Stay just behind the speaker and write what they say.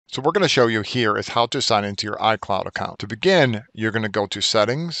So we're going to show you here is how to sign into your iCloud account. To begin, you're going to go to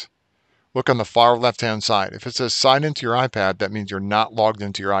Settings. Look on the far left-hand side. If it says sign into your iPad, that means you're not logged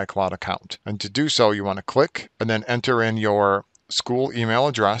into your iCloud account. And to do so, you want to click and then enter in your school email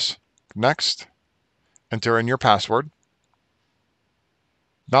address. Next, enter in your password.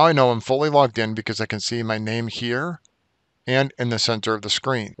 Now I know I'm fully logged in because I can see my name here and in the center of the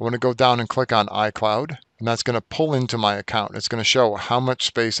screen. I want to go down and click on iCloud, and that's going to pull into my account. It's going to show how much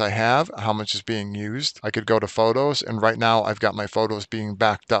space I have, how much is being used. I could go to photos, and right now I've got my photos being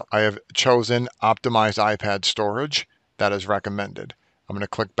backed up. I have chosen optimize iPad storage. That is recommended. I'm going to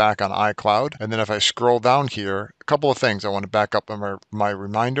click back on iCloud, and then if I scroll down here, a couple of things. I want to back up my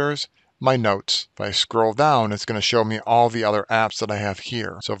reminders, my notes. If I scroll down, it's going to show me all the other apps that I have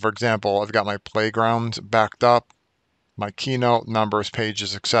here. So for example, I've got my playground backed up, my keynote, numbers,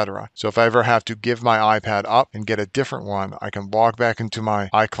 pages, etc. So if I ever have to give my iPad up and get a different one, I can log back into my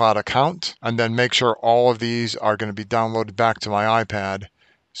iCloud account and then make sure all of these are going to be downloaded back to my iPad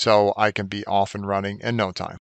so I can be off and running in no time.